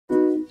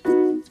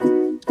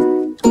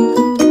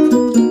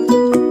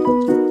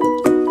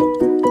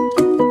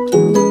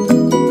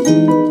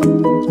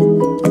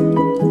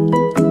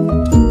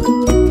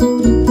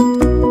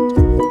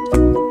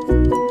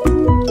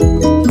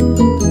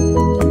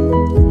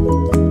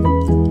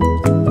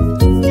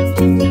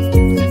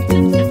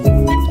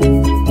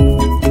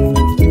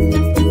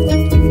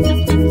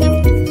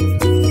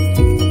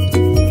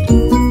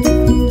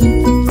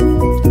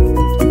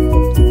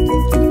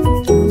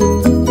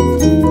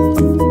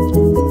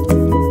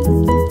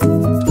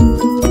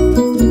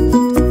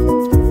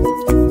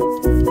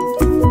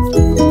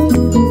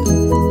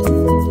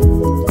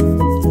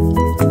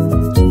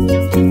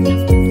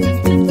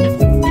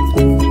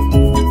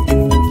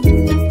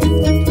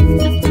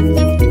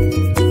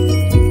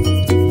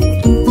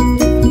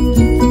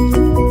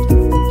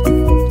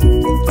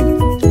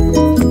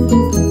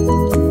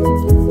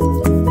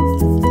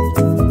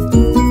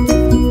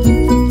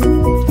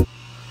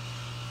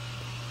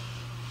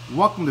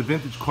to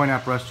Vintage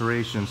Coin-Op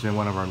Restorations and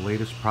one of our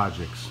latest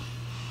projects.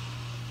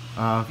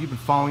 If you've been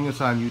following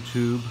us on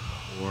YouTube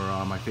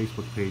or my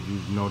Facebook page,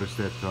 you've noticed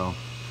that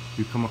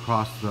we've come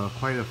across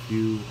quite a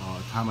few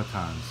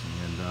automatons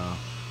and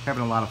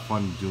having a lot of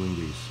fun doing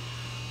these.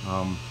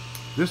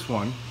 This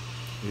one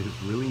is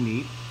really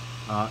neat.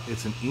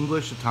 It's an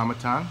English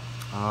automaton.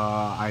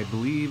 I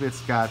believe it's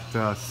got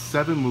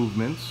 7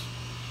 movements.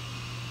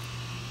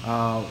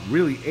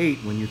 Really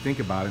 8 when you think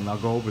about it, and I'll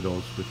go over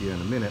those with you in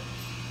a minute.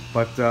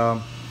 But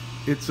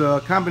it's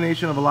a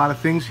combination of a lot of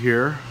things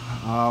here.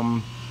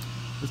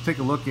 Let's take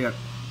a look at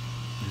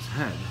his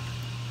head.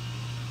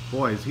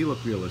 Boy, does he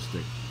look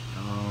realistic.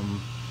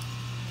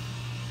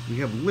 We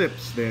have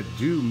lips that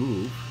do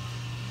move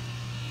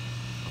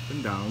up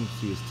and down.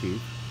 See his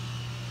teeth.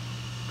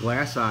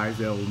 Glass eyes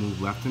that will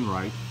move left and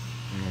right,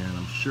 and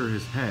I'm sure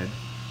his head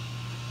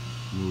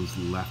moves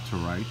left to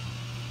right.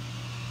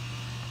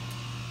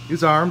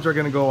 His arms are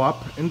going to go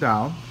up and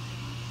down.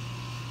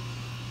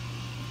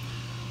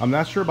 I'm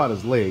not sure about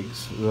his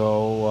legs,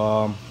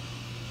 though.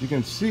 You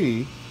can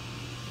see,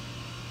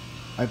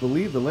 I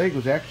believe the leg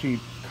was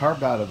actually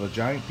carved out of a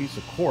giant piece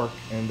of cork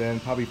and then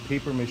probably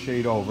paper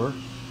mache'd over.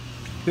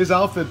 His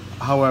outfit,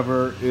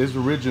 however, is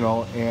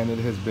original, and it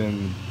has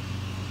been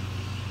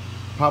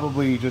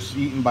probably just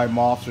eaten by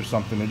moths or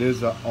something. It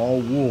is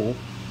all wool,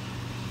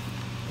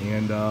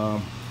 and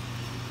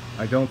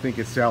I don't think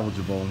it's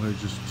salvageable. There's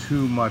just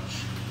too much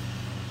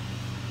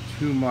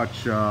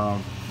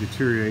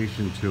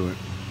deterioration to it.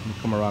 Let me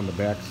come around the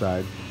back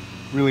side.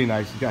 Really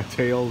nice. He's got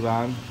tails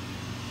on.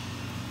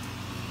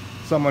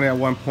 Someone at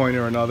one point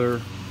or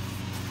another,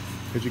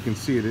 as you can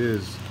see, it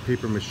is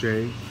paper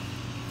mache.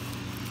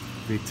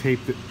 They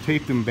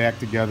taped them back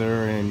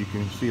together, and you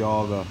can see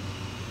all the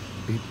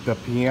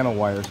piano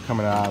wires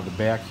coming out of the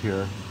back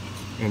here,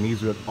 and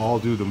these would all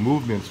do the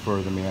movements for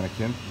the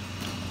mannequin.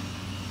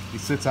 He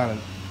sits on a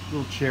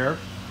little chair.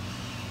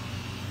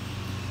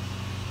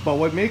 But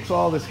what makes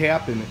all this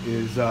happen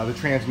is the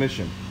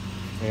transmission,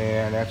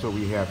 and that's what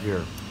we have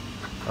here.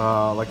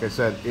 Like I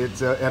said,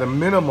 it's at a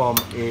minimum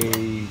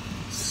a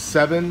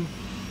 7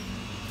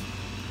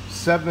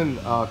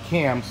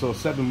 cams, so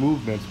 7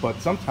 movements, but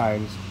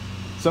sometimes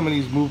some of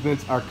these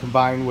movements are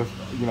combined with,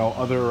 you know,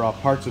 other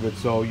parts of it,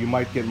 so you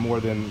might get more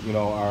than, you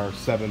know, our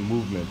 7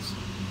 movements.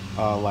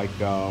 Like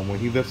when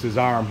he lifts his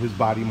arm, his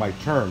body might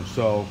turn,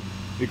 so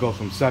it goes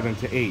from 7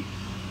 to 8.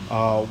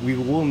 We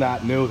will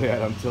not know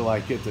that until I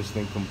get this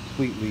thing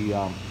completely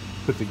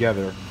put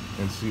together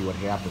and see what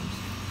happens.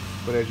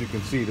 But as you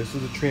can see, this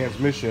is a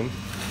transmission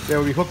that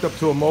will be hooked up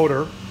to a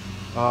motor,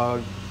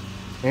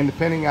 and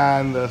depending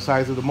on the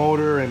size of the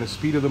motor and the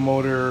speed of the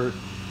motor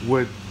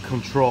would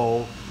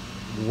control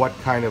what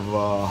kind of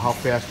how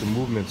fast the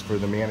movements for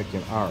the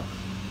mannequin are.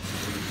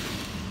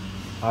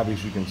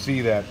 Obviously you can see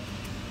that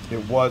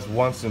it was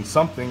once in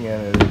something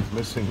and it is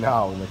missing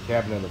now in a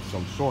cabinet of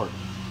some sort.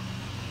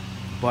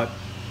 But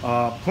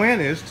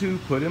plan is to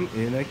put him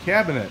in a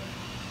cabinet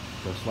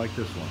just like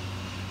this one.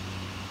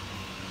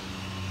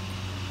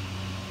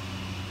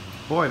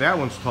 Boy, that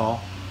one's tall.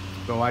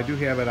 So I do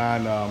have it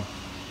on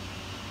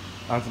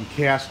some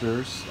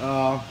casters.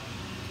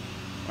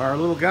 Our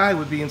little guy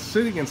would be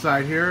sitting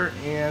inside here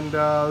and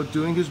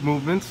doing his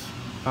movements.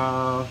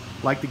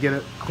 Like to get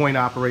it coin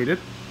operated.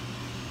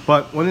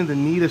 But one of the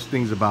neatest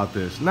things about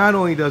this, not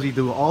only does he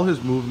do all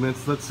his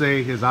movements, let's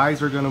say his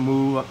eyes are going to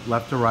move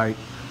left to right,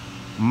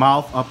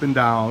 mouth up and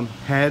down,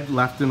 head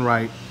left and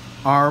right,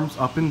 arms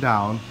up and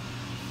down.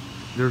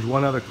 There's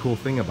one other cool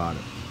thing about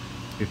it.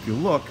 If you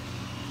look,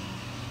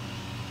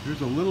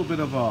 there's a little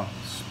bit of a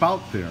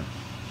spout there.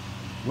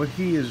 What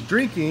he is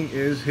drinking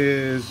is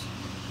his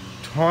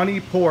tawny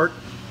port,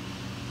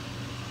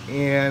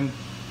 and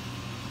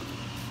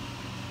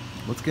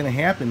what's going to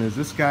happen is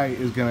this guy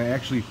is going to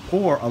actually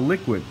pour a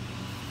liquid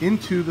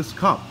into this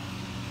cup,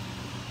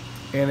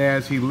 and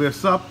as he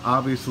lifts up,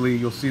 obviously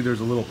you'll see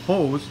there's a little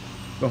hose.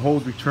 The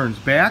hose returns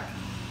back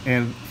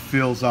and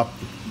fills up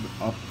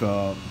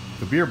the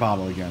beer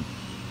bottle again.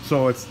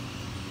 So it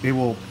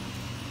will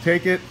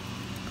take it,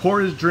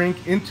 pour his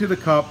drink into the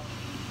cup,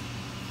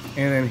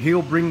 and then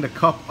he'll bring the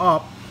cup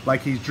up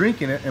like he's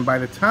drinking it, and by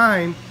the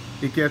time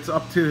it gets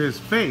up to his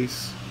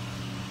face,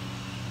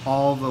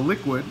 all the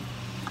liquid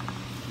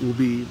will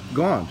be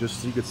gone. Just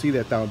so you can see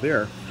that down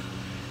there.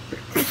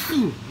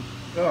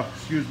 Oh,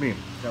 excuse me,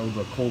 got a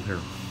little bit cold here.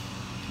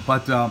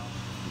 But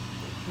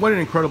what an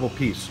incredible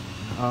piece.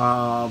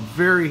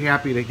 Very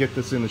happy to get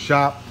this in the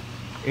shop,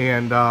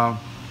 and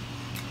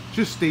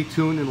just stay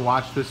tuned and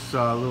watch this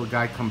little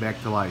guy come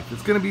back to life.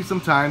 It's going to be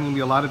some time. There's going to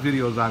be a lot of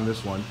videos on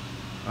this one.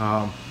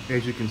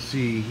 As you can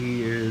see,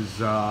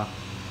 he's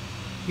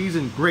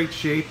in great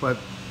shape, but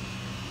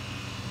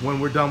when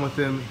we're done with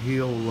him,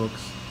 he'll look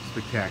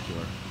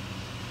spectacular.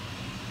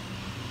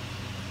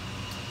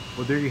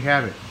 Well, there you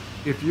have it.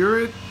 If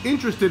you're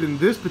interested in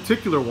this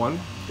particular one,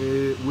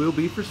 it will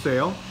be for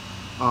sale.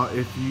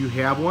 If you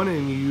have one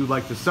and you'd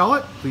like to sell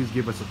it, please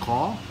give us a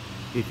call.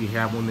 If you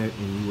have one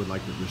and you would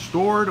like it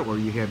restored, or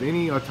you have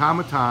any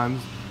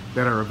automatons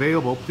that are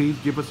available, please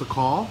give us a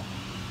call.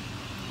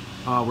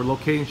 We're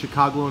located in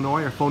Chicago,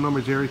 Illinois. Our phone number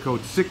is area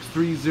code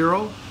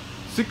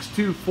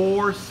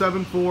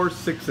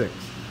 630-624-7466.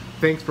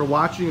 Thanks for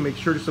watching, and make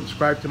sure to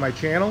subscribe to my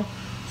channel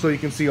so you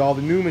can see all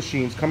the new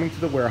machines coming to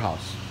the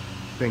warehouse.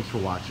 Thanks for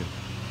watching.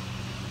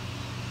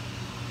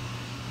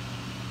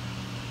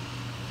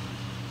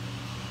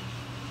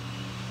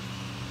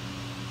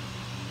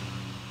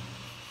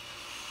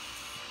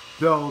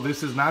 Though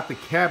this is not the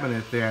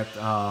cabinet that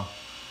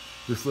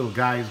this little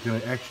guy is going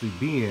to actually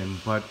be in,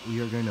 but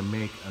we are going to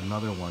make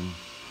another one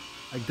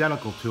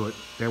identical to it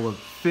that will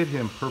fit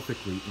him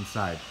perfectly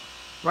inside.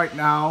 Right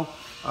now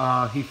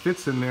he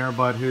fits in there,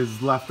 but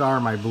his left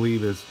arm, I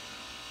believe, is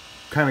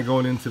kind of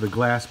going into the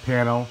glass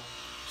panel.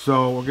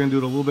 So we're going to do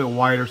it a little bit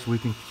wider so we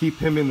can keep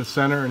him in the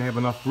center and have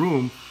enough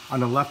room on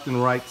the left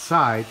and right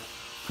side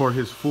for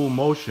his full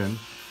motion,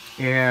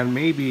 and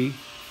maybe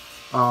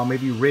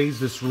raise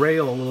this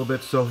rail a little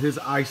bit so his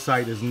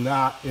eyesight is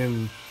not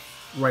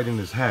right in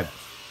his head.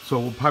 So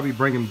we'll probably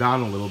bring him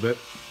down a little bit,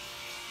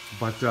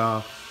 but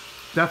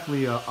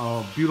definitely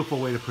a beautiful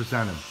way to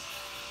present him.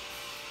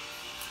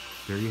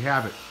 There you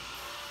have it.